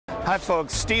Hi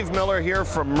folks, Steve Miller here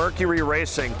from Mercury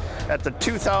Racing at the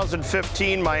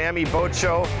 2015 Miami Boat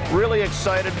Show. Really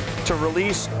excited to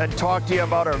release and talk to you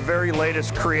about our very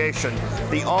latest creation,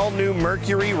 the all-new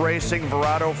Mercury Racing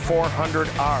Verado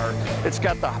 400R. It's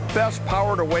got the best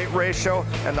power to weight ratio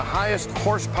and the highest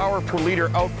horsepower per liter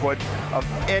output of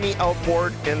any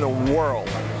outboard in the world.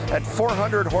 At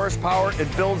 400 horsepower,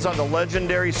 it builds on the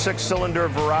legendary 6-cylinder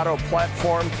Verado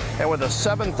platform, and with a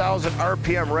 7,000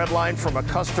 RPM redline from a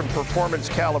custom performance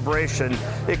calibration,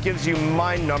 it gives you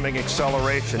mind-numbing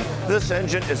acceleration. This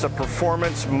engine is a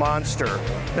performance monster.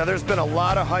 Now, there's been a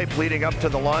lot of hype leading up to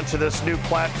the launch of this new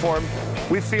platform.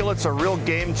 We feel it's a real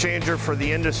game changer for the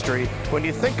industry. When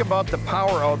you think about the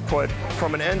power output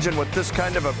from an engine with this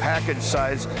kind of a package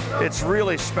size, it's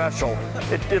really special.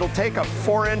 It'll take a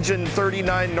 4-engine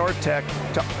 39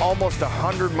 Nortec to almost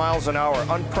 100 miles an hour,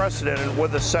 unprecedented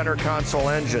with a center console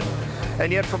engine.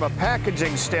 And yet from a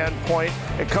packaging standpoint,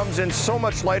 it comes in so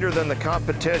much lighter than the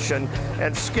competition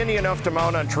and skinny enough to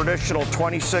mount on traditional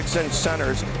 26-inch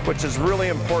centers, which is really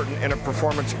important in a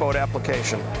performance boat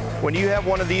application. When you have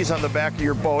one of these on the back of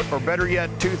your boat, or better yet,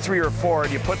 2, 3, or 4,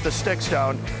 and you put the sticks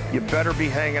down, you better be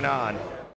hanging on.